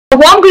A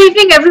warm good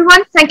evening,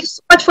 everyone. Thank you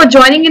so much for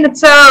joining in.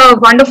 It's a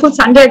wonderful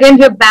Sunday again.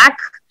 We're back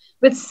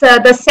with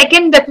the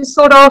second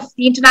episode of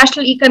the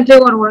International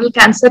E-CONCLAVE on Oral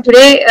Cancer.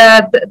 Today,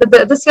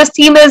 this year's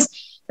theme is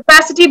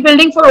Capacity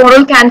Building for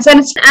Oral Cancer.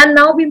 And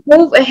now we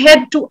move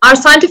ahead to our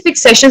scientific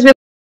sessions.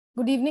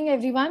 Good evening,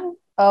 everyone.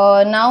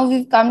 Now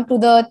we've come to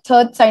the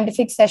third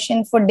scientific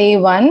session for day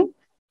one.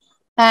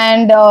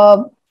 And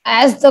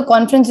as the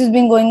conference has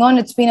been going on,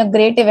 it's been a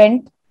great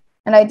event.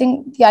 And I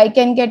think the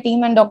ICanCaRe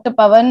team and Dr.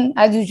 Pawan,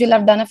 as usual,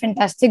 have done a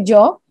fantastic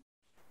job.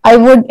 I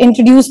would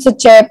introduce the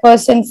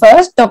chairperson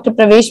first, Dr.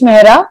 Pravesh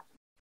Mehra.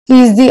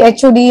 He is the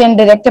HOD and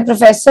Director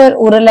Professor,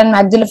 Oral and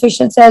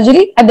Maxillofacial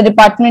Surgery at the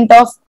Department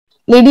of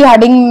Lady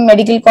Hardinge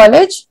Medical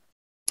College,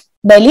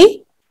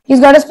 Delhi.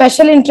 He's got a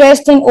special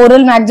interest in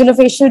oral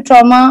maxillofacial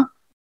trauma,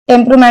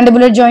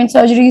 temporomandibular joint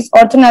surgeries,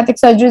 orthognathic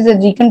surgeries,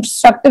 and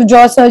reconstructive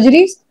jaw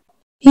surgeries.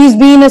 He's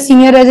been a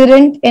senior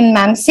resident in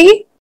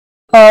MAMC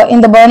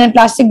in the burn and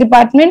plastic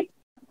department,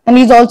 and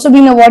he's also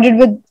been awarded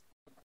with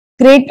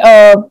great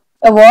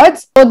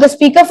awards. So the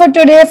speaker for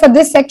today for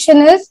this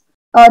section is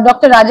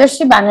Dr.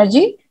 Rajashri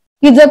Banerjee.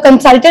 He's a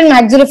consultant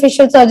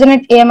maxillofacial surgeon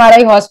at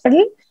AMRI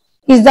Hospital.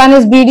 He's done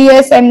his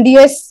BDS,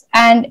 MDS,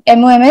 and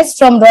MOMS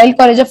from Royal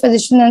College of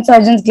Physicians and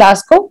Surgeons,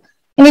 Glasgow.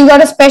 And he's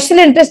got a special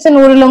interest in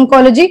oral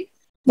oncology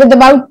with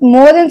about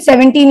more than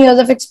 17 years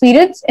of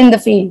experience in the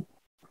field.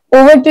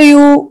 Over to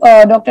you,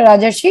 Dr.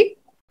 Rajashri.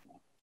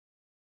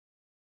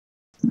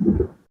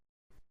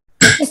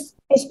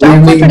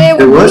 Good evening,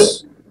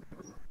 viewers.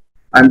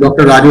 I'm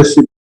Dr.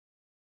 Rajashri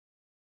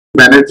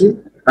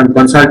Banerjee. I'm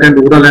consultant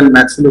oral and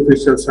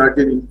maxillofacial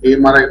surgeon in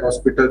AMRI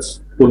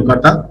Hospitals,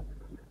 Kolkata.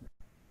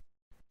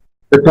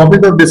 The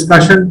topic of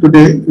discussion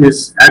today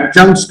is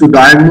adjuncts to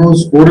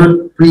diagnose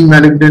oral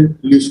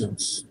pre-malignant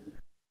lesions.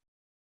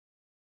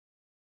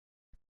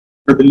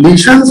 Now, the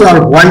lesions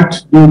are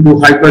white due to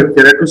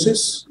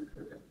hyperkeratosis,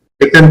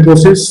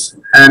 acanthosis,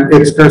 and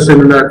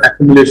extracellular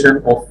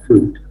accumulation of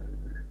fluid.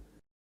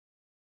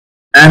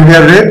 And they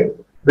are red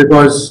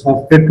because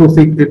of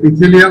atrophic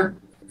epithelium,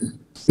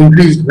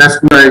 increased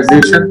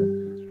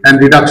vascularization,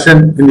 and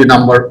reduction in the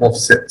number of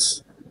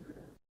cells.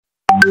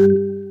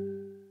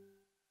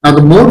 Now,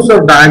 the modes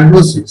of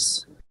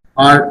diagnosis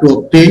are to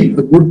obtain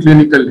a good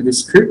clinical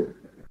history,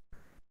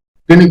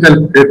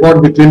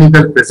 record the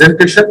clinical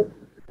presentation,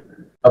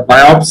 a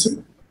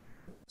biopsy,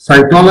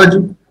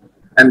 cytology,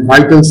 and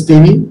vital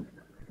staining,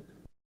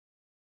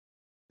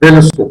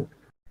 telescope.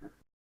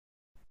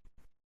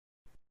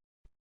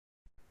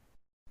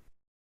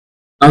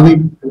 Now,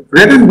 the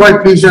red and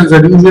white lesions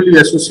are usually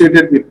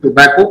associated with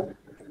tobacco.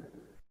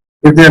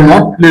 If they are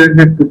not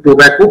related to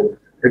tobacco,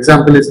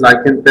 example is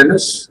lichen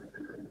planus,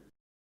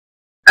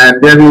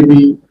 and there may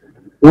be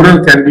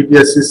oral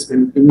candidiasis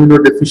in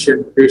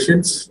immunodeficient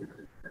patients,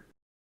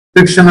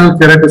 frictional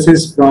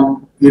keratosis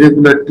from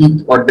irregular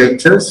teeth or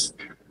dentures,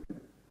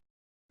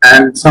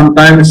 and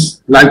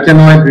sometimes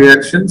lichenoid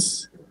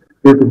reactions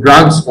due to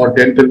drugs or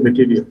dental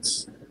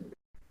materials.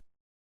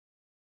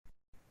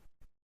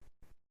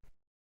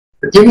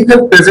 The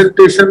clinical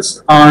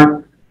presentations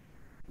are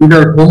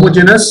either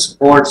homogeneous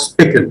or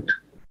speckled.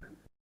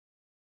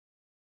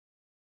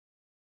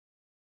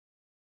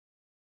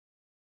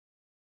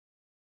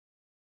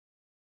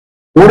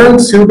 Oral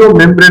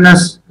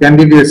pseudomembranous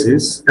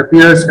candidiasis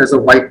appears as a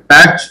white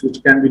patch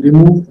which can be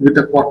removed with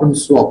a cotton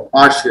swab,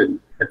 partially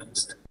at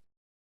least.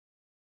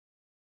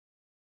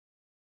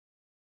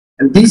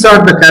 And these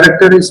are the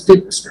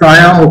characteristic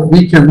stria of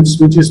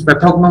Wickham's, which is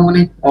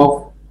pathognomonic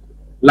of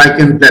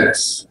lichen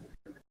planus.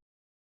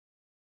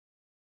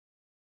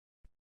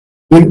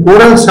 In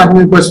oral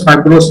submucous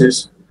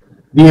fibrosis,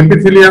 the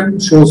epithelium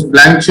shows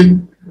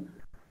blanching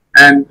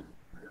and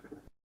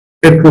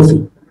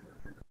atrophy.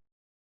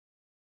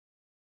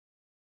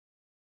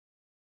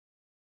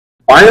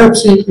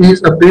 Biopsy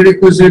is a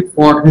prerequisite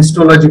for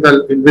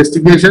histological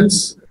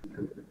investigations,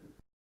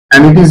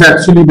 and it is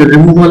actually the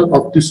removal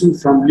of tissue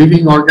from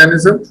living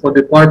organism for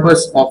the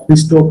purpose of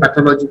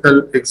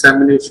histopathological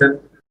examination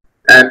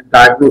and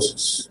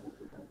diagnosis.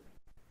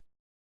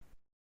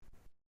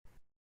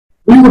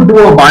 We would do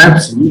a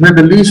biopsy when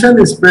the lesion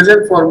is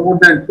present for more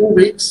than 2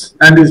 weeks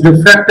and is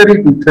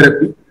refractory to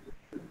therapy.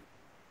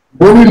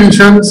 Bony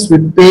lesions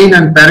with pain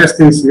and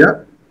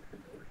paresthesia,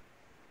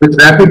 with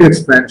rapid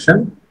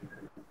expansion,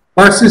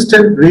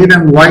 persistent red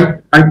and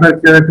white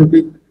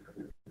hyperkeratotic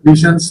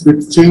lesions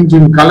with change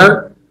in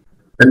color,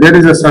 and there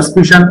is a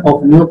suspicion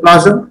of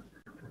neoplasm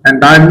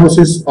and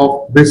diagnosis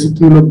of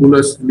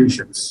vesiculobullous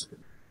lesions.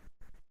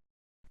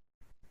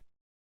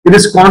 It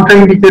is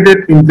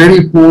contraindicated in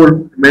very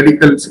poor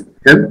medical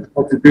health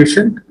of the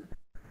patient,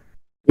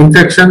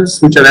 infections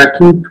which are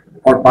acute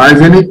or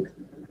pyogenic,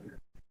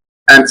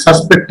 and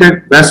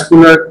suspected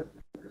vascular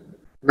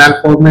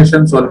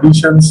malformations or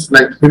lesions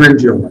like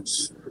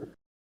hemangiomas.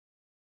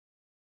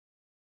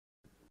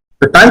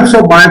 The types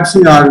of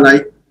biopsy are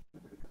like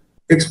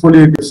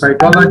exfoliative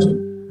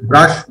cytology,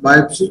 brush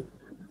biopsy,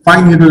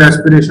 fine needle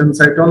aspiration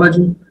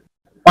cytology,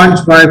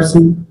 punch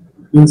biopsy,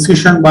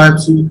 incision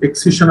biopsy,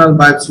 excisional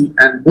biopsy,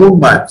 and bone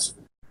biopsy.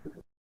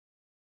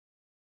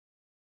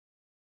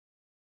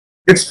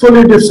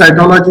 Exfoliative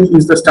cytology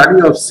is the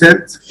study of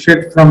cells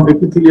shed from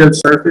epithelial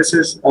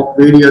surfaces of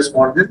various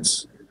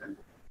organs.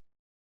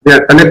 They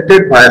are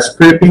collected via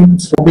scraping,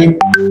 swabbing,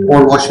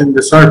 or washing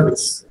the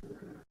surface.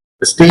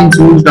 The stains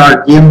used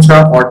are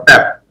Giemsa or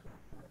TAP.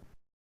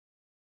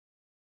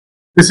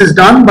 This is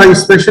done by a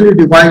specially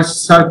devised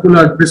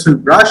circular bristle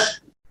brush.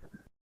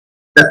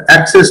 The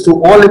access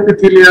to all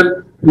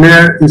epithelial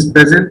layer is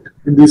present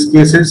in these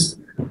cases.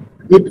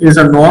 It is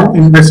a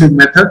non-invasive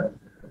method,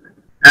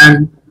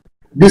 and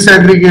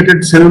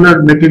disaggregated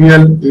cellular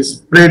material is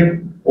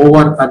spread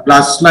over a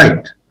glass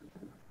slide.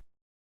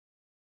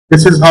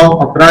 This is how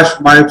a brush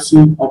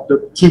biopsy of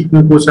the cheek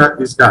mucosa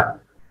is done.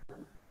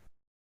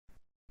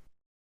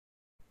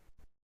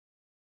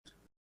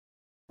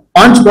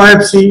 Punch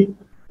biopsy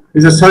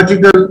is a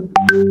surgical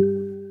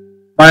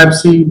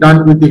biopsy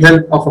done with the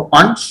help of a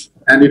punch,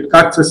 and it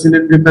cuts a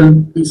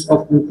cylindrical piece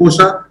of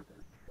mucosa.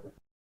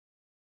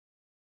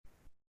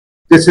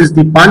 This is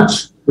the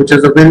punch, which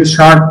has a very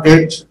sharp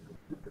edge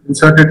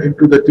inserted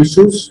into the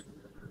tissues.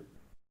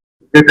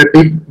 Get a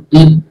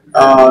deep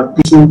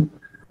tissue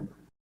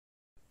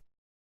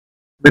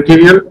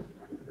material.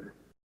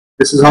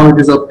 This is how it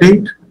is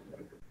obtained.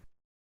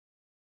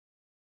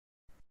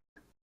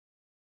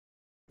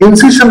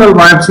 Incisional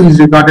biopsy is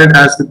regarded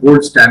as the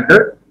gold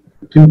standard.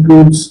 It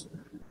includes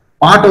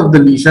part of the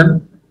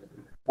lesion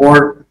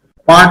or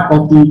part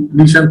of the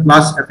lesion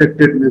plus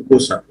affected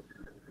mucosa.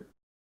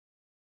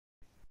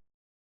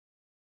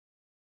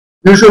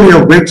 Usually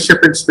a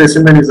wedge-shaped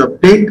specimen is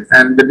obtained,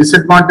 and the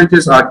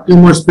disadvantages are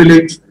tumor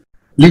spillage,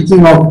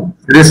 leaking of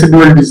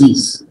residual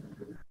disease.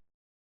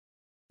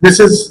 This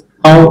is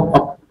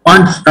how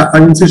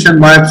an incision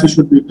biopsy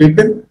should be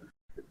taken.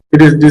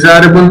 It is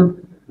desirable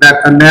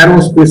that a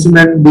narrow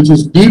specimen which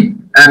is deep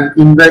and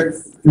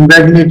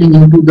invaginating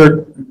into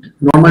the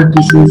normal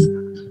tissues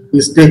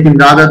is taken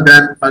rather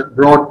than a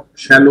broad,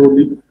 shallow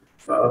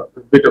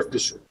bit of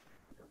tissue.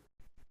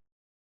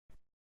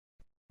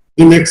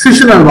 In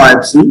excisional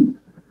biopsy,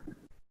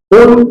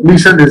 whole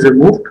lesion is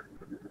removed.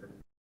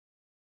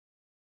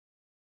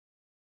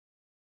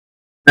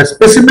 The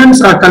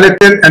specimens are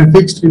collected and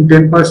fixed in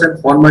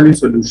 10% formalin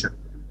solution.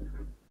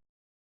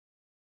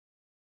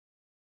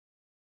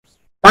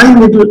 Fine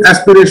needle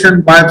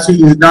aspiration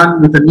biopsy is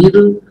done with a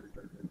needle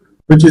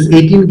which is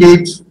 18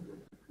 gauge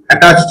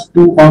attached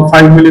to a 5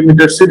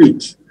 mm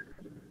syringe.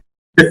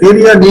 The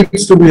area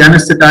needs to be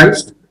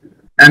anesthetized,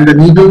 and the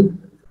needle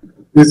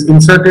is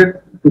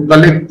inserted to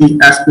collect the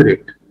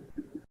aspirate.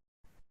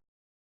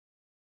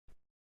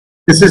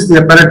 This is the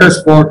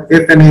apparatus for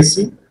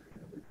FNAC.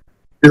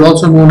 It is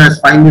also known as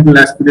fine needle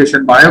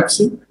aspiration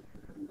biopsy.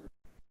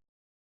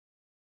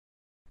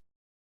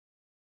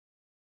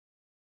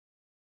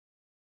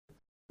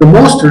 The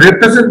most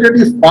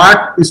representative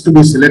part is to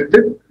be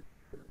selected,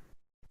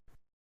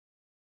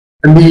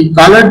 and the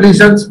colored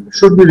lesions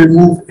should be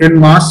removed en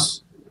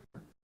masse,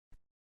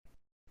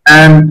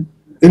 and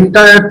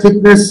entire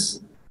thickness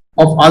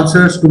of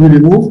ulcers to be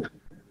removed.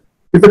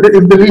 If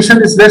the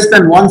lesion is less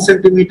than 1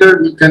 centimeter,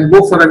 we can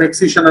go for an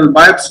excisional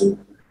biopsy,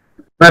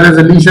 whereas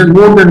a lesion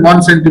more than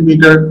 1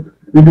 centimeter,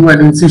 we do an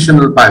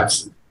incisional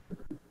biopsy.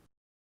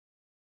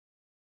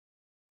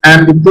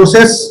 And the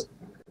process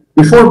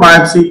before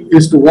biopsy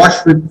is to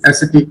wash with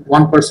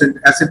 1%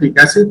 acetic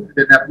acid,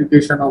 then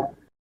application of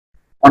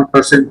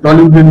 1%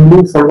 toluene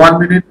blue for 1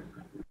 minute,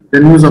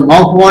 then use a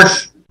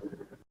mouthwash,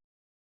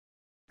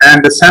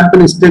 and the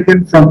sample is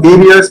taken from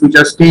areas which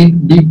are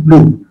stained deep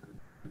blue.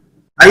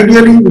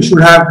 Ideally, we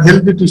should have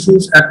healthy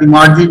tissues at the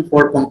margin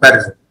for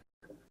comparison.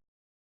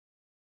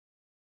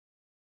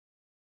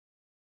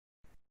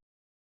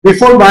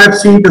 Before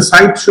biopsy, the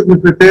site should be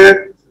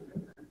prepared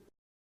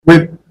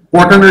with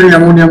quaternary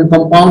ammonium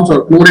compounds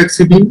or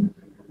chlorhexidine,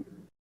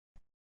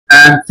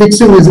 and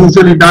fixing is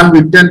usually done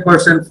with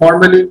 10%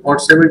 formalin or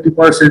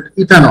 70%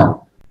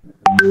 ethanol.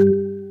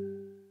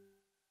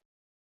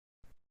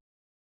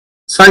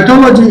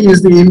 Cytology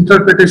is the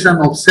interpretation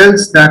of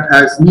cells that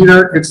has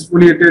neither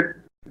exfoliated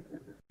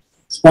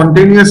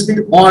spontaneously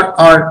or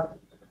are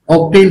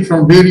obtained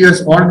from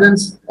various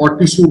organs or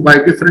tissue by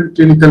different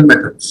clinical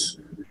methods.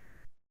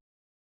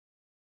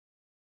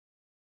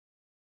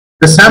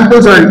 The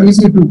samples are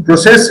easy to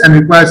process and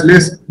requires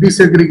less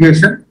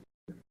desegregation.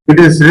 It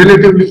is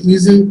relatively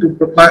easy to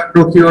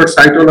procure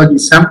cytology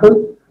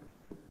sample.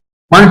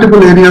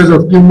 Multiple areas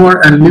of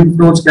tumor and lymph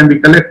nodes can be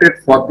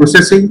collected for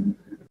processing,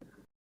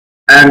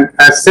 and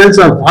as cells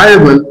are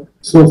viable,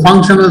 so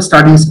functional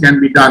studies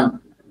can be done.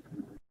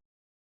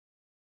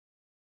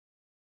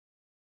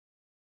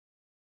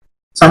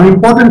 Some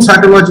important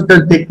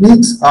cytological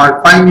techniques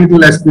are fine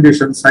needle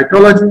aspiration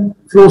cytology,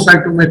 flow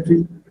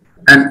cytometry,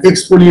 and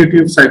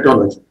exfoliative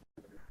cytology.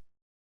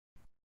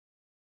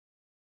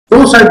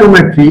 Flow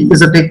cytometry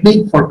is a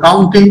technique for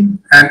counting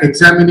and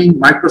examining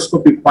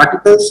microscopic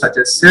particles such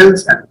as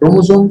cells and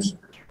chromosomes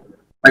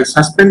by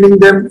suspending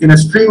them in a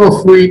stream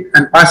of fluid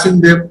and passing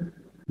them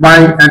by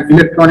an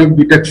electronic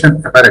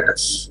detection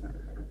apparatus.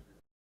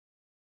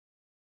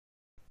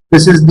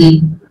 This is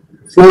the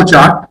flow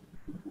chart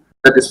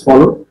that is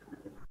followed.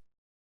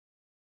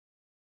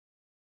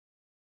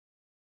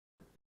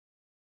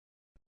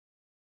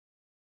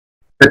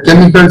 The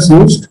chemicals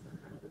used.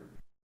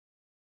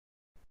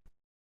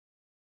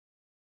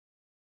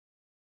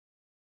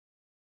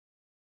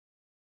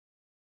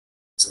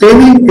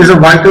 Staining is a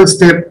vital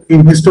step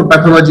in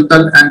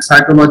histopathological and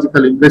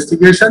cytological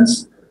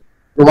investigations,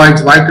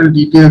 provides vital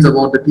details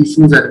about the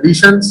tissues and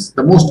lesions.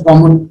 The most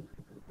common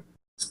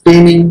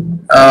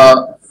staining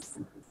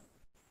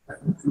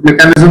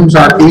mechanisms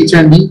are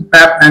H&E,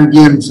 PAP and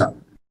GMSA.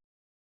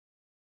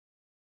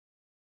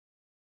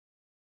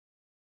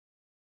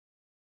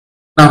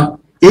 Now,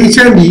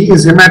 H&E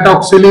is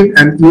hematoxylin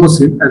and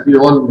eosin, as we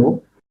all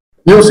know.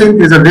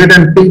 Eosin is a red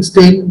and pink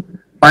stain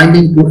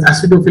binding to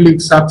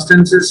acidophilic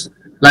substances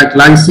like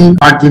lysine,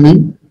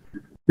 arginine.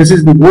 This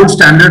is the gold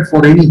standard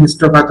for any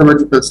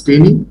histopathological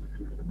staining.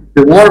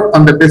 They work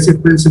on the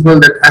basic principle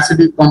that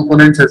acidic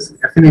components has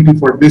affinity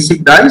for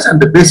basic dyes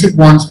and the basic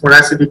ones for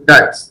acidic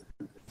dyes.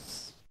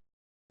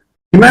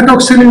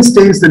 Hematoxylin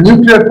stains the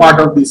nuclear part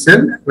of the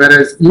cell,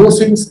 whereas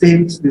eosin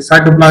stains the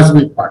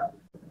cytoplasmic part.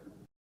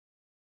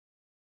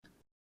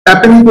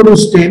 Tapenicolou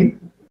stain.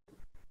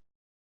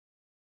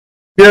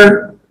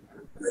 Here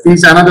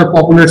is another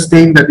popular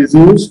stain that is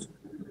used.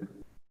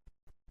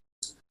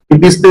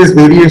 It displays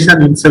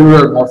variation in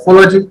cellular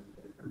morphology,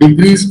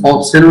 degrees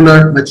of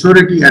cellular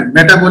maturity and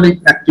metabolic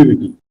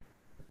activity.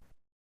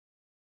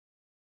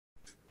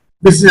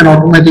 This is an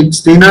automatic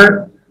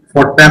stainer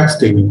for PAP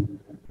staining.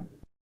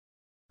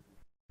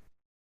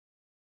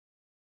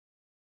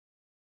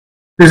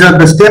 These are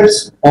the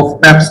steps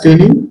of PAP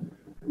staining.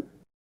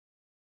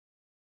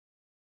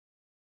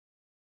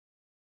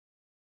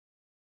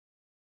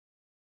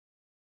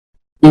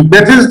 The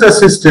Bethesda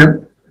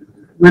system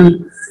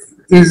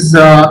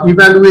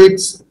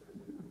evaluates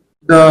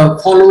the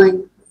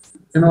following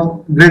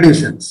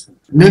gradations.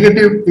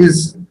 Negative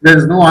is there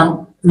is no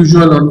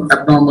unusual or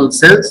abnormal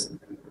cells.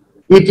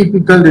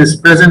 Atypical is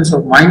presence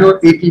of minor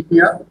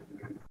atypia.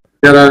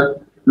 There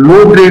are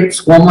low-grade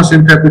squamous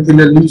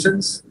intraepithelial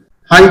lesions,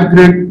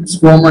 high-grade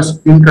squamous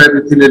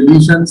intraepithelial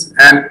lesions,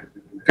 and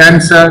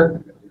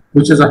cancer,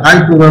 which is a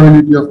high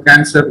probability of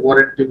cancer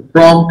warranting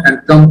prompt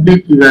and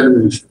complete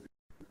evaluation.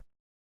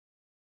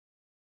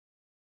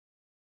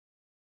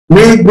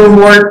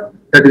 May-Grunwald,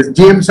 that is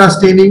GMSA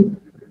staining.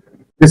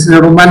 This is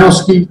a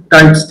Romanowski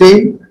type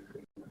stain.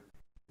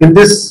 In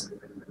this,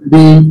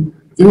 the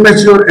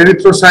immature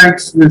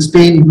erythrocytes will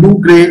stain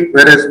blue-gray,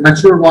 whereas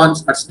mature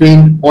ones are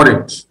stained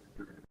orange.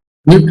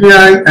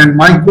 Nuclei and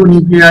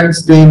micronuclei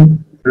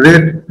stain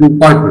red to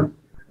purple.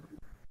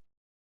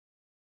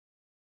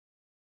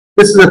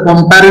 This is a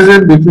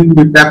comparison between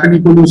the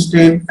Tapenicolou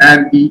stain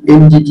and the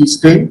MGG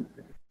stain.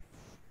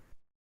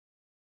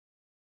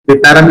 The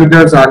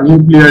parameters are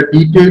nuclear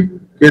detail,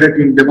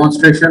 keratin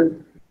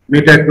demonstration,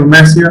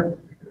 metachromasia,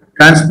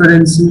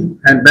 transparency,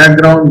 and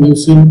background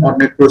mucin or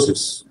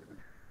necrosis.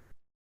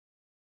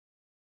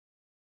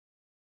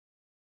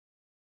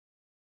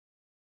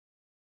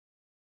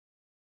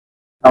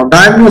 Now,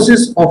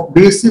 diagnosis of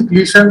basic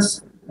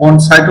lesions on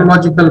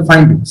cytological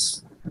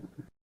findings.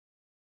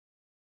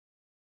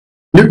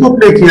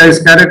 Leukoplakia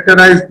is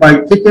characterized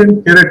by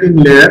thickened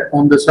keratin layer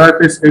on the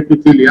surface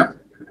epithelium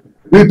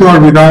with or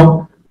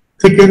without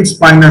thickened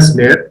spinous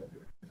layer.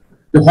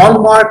 The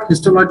hallmark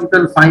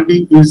histological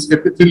finding is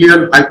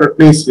epithelial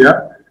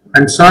hyperplasia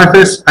and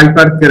surface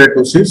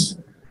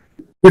hyperkeratosis.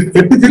 If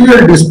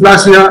epithelial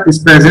dysplasia is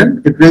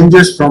present, it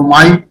ranges from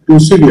mild to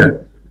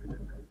severe.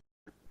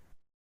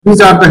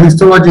 These are the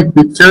histologic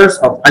pictures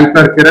of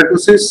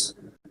hyperkeratosis,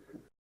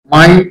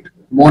 mild,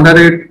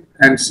 moderate,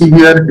 and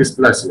severe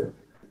dysplasia.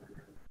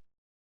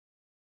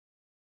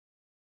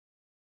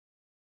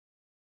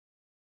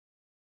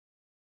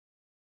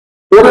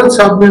 Oral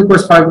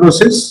submucous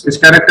fibrosis is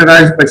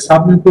characterized by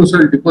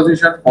submucosal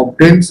deposition of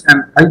dense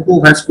and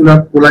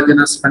hypovascular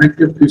collagenous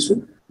connective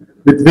tissue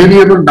with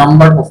variable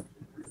number of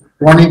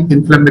chronic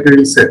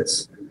inflammatory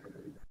cells.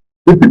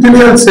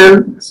 Epithelial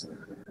cells,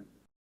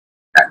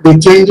 the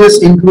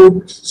changes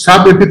include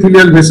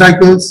subepithelial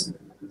vesicles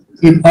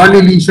in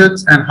early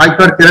lesions and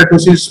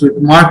hyperkeratosis with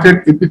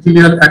marked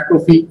epithelial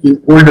atrophy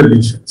in older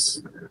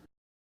lesions.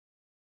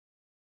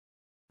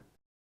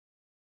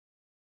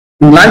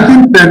 In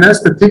lichen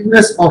planus, the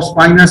thickness of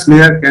spinous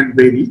layer can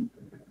vary.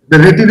 The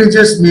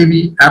retiridges may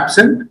be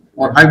absent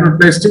or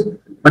hyperplastic,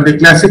 but they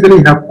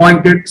classically have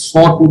pointed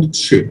sawtooth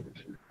shape.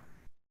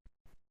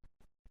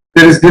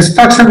 There is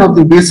destruction of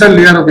the basal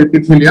layer of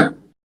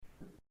epithelium.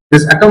 It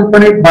is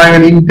accompanied by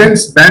an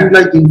intense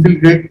band-like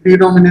infiltrate,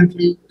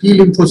 predominantly T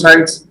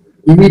lymphocytes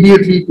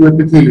immediately to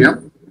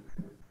epithelium,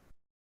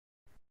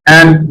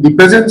 and the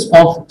presence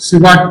of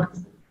Sivat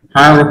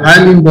or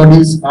hyaline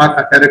bodies are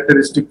a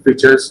characteristic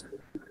features,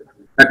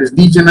 that is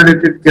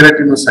degenerated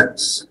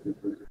keratinocytes.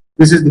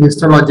 This is the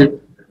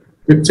histologic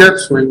picture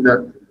showing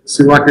the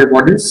Sivat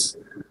bodies.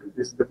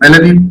 This is the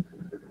melanin,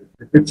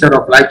 the picture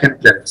of lichen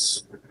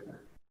planus.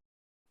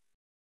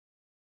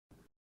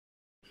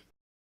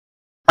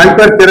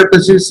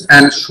 Hyperkeratosis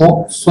and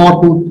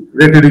sawtooth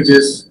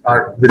retiridges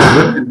are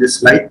visible in this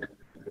slide.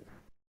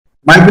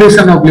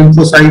 Migration of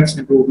lymphocytes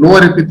into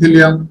lower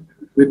epithelium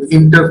with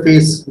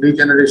interface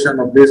regeneration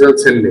of basal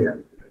cell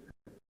layer.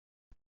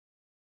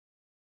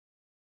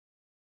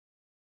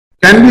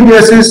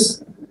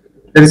 Candidiasis,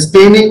 there is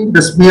staining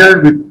the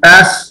smear with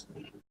PAS.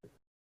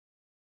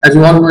 As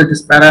you all know, it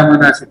is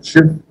para-amino acid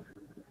shift.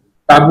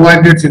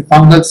 Carbohydrates in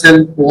fungal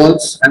cell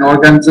walls and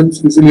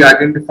organisms easily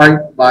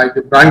identified by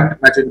the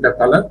bright magenta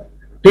color.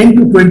 10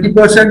 to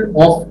 20%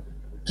 of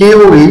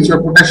KOH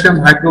or potassium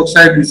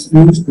hydroxide is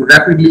used to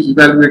rapidly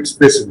evaluate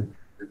specimen.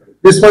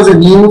 This was a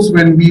news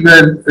when we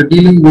were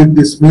dealing with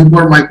this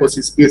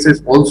mucormycosis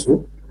cases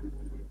also.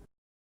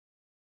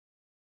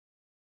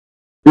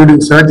 During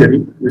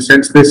surgery, we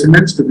sent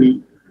specimens to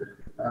be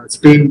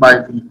stained by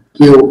the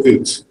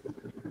KOH.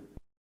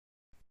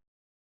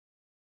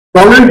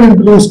 Tolerant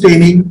blue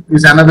staining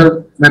is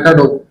another method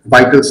of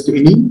vital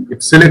staining. It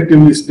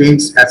selectively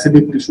stains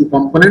acidic tissue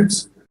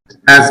components,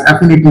 has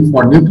affinity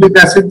for nucleic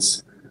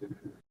acids.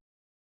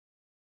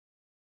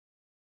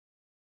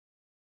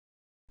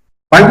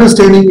 Vital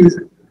staining is,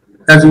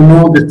 as you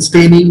know, the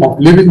staining of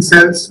living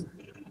cells.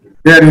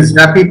 There is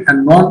rapid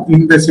and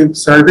non-invasive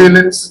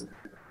surveillance,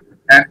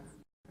 and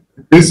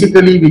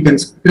basically we can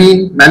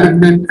screen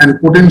malignant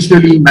and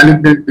potentially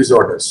malignant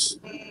disorders.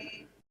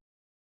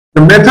 The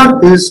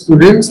method is to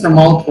rinse the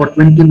mouth for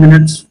 20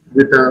 minutes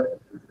with a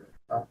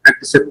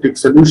antiseptic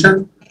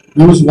solution.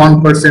 Use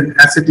 1%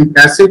 acetic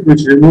acid,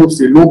 which removes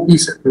the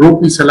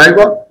ropey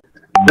saliva.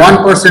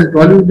 1%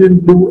 toluidine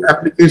blue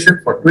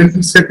application for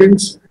 20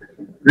 seconds.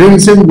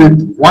 Rinsing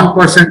with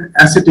 1%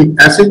 acetic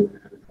acid.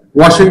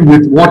 Washing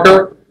with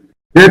water.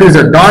 There is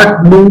a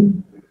dark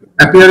blue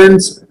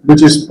appearance,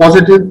 which is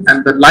positive,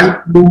 and the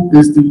light blue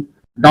is the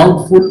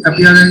doubtful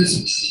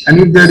appearance. And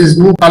if there is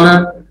no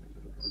color,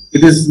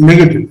 it is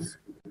negative.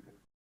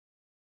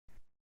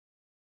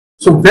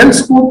 So well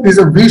scope is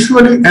a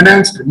visually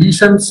enhanced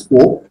lesion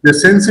scope. The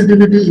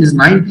sensitivity is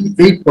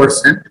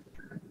 98%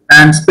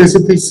 and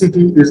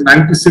specificity is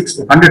 96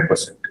 to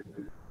 100%.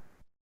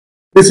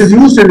 This is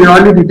used in the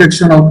early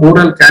detection of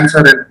oral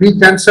cancer and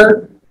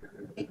pre-cancer.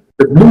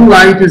 The blue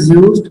light is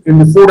used in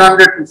the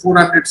 400 to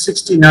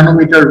 460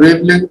 nanometer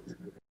wavelength.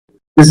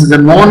 This is a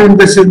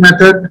non-invasive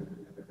method.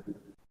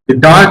 The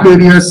dark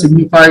areas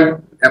signify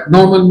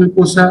abnormal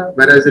mucosa,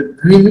 whereas the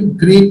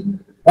green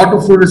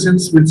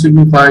autofluorescence will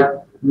signify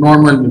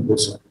normal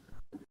mucosa.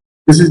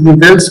 This is the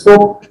well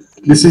scope.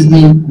 This is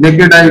the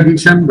naked eye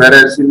vision,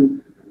 whereas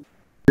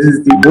this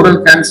is the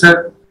oral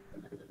cancer,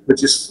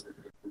 which is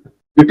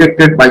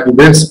detected by the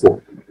well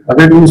scope. A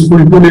very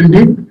useful tool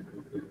indeed.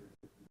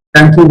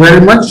 Thank you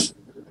very much.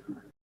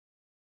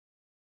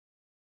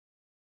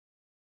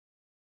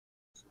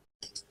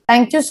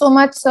 Thank you so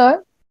much,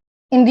 sir.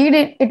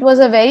 Indeed, it was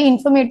a very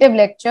informative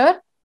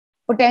lecture.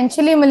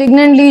 Potentially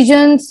malignant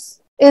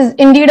lesions is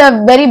indeed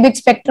a very big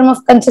spectrum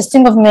of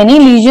consisting of many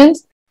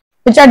lesions,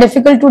 which are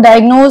difficult to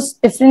diagnose,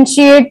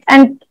 differentiate,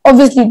 and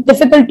obviously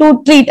difficult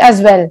to treat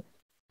as well.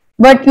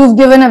 But you've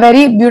given a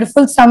very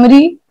beautiful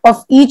summary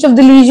of each of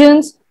the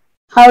lesions.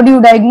 How do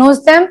you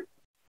diagnose them?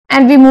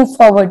 And we move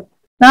forward.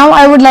 Now,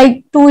 I would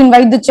like to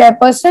invite the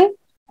chairperson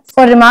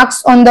for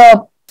remarks on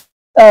the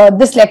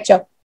this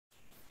lecture.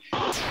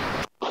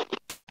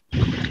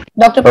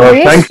 Dr.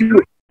 Pravesh. Thank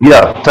you.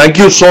 Yeah, thank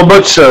you so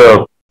much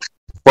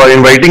for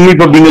inviting me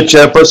for being a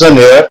chairperson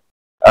here.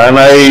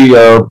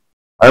 And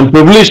I'm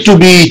privileged to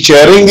be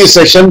chairing this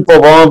session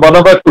for one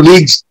of our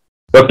colleagues,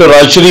 Dr.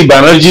 Rajashri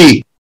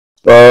Banerjee.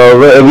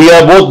 We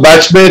are both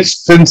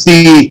batchmates since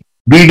the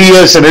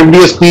BDS and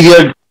MDS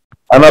period,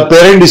 and a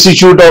parent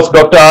institute of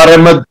Dr. R.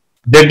 Ahmed,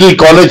 Dental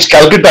College,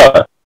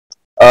 Calcutta.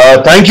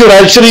 Thank you,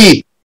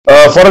 Rajashri,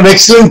 for an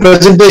excellent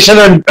presentation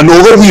and an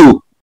overview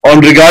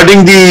on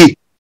regarding the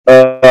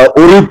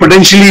oral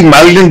potentially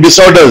malignant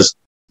disorders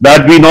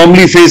that we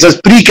normally face as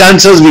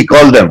pre-cancers, we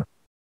call them.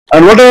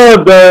 And what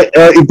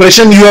a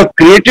impression you have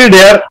created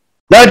here,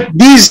 that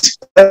these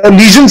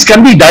lesions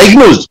can be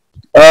diagnosed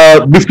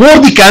before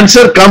the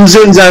cancer comes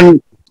in,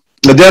 and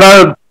there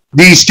are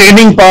the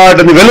staining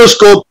part and the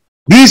veloscope.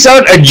 These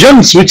are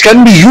adjuncts which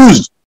can be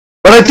used.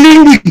 But I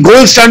think the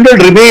gold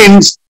standard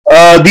remains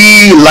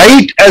the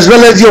light as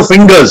well as your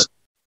fingers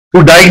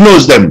to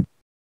diagnose them.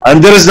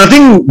 And there is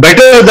nothing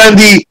better than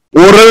the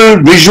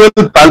oral visual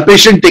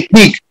palpation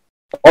technique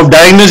of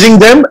diagnosing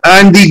them,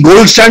 and the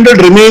gold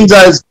standard remains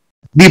as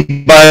the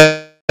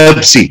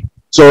biopsy.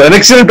 So an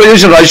excellent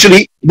presentation,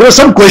 Rajashri. There are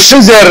some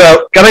questions there.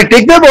 Can I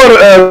take them,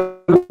 or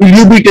will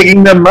you be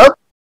taking them up?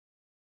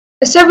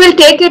 So we'll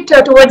take it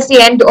towards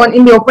the end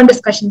in the open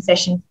discussion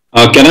session.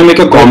 Can I make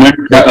a comment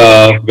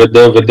with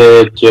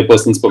the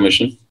chairperson's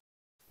permission?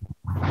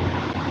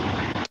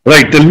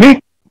 Right, tell me.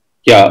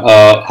 Yeah,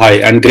 hi,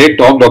 and great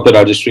talk, Dr.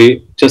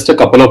 Rajashri. Just a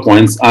couple of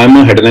points. I'm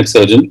a head and neck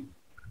surgeon.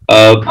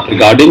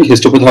 Regarding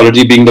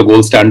histopathology being the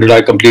gold standard,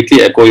 I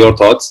completely echo your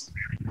thoughts.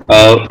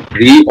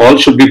 We all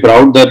should be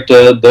proud that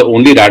the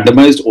only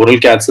randomized oral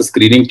cancer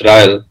screening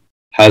trial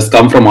has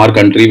come from our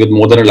country with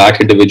more than 1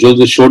 lakh individuals,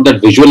 which showed that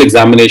visual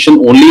examination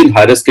only in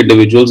high-risk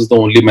individuals is the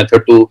only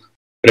method to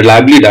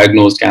reliably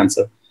diagnose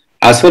cancer.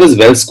 As far as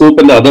well scope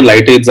and the other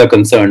light aids are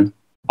concerned,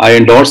 I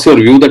endorse your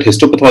view that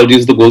histopathology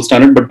is the gold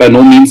standard, but by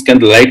no means can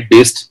the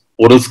light-based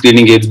oral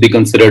screening aids be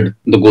considered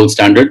the gold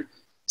standard.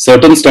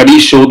 certain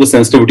studies show the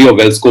sensitivity of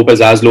well scope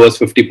as low as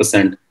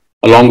 50%,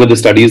 along with the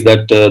studies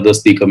that the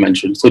speaker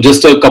mentioned. So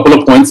just a couple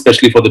of points,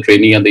 especially for the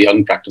trainee and the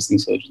young practicing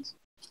surgeons.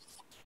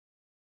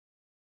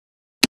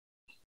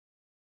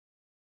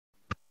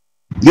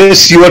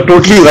 Yes, you are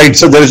totally right.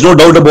 So there is no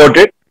doubt about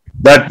it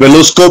that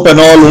veloscope and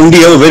all only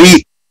have a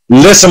very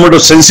less amount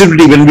of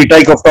sensitivity when we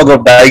talk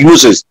of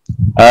diagnosis.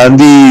 And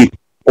the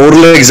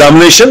oral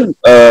examination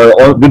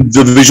or with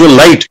the visual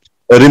light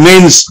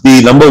remains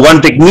the number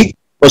one technique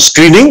for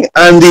screening,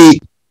 and the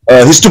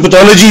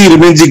histopathology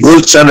remains the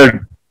gold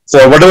standard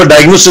for whatever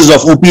diagnosis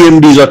of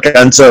OPMDs or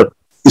cancer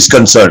is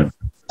concerned.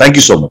 Thank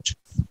you so much.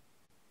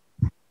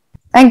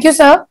 Thank you,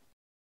 sir.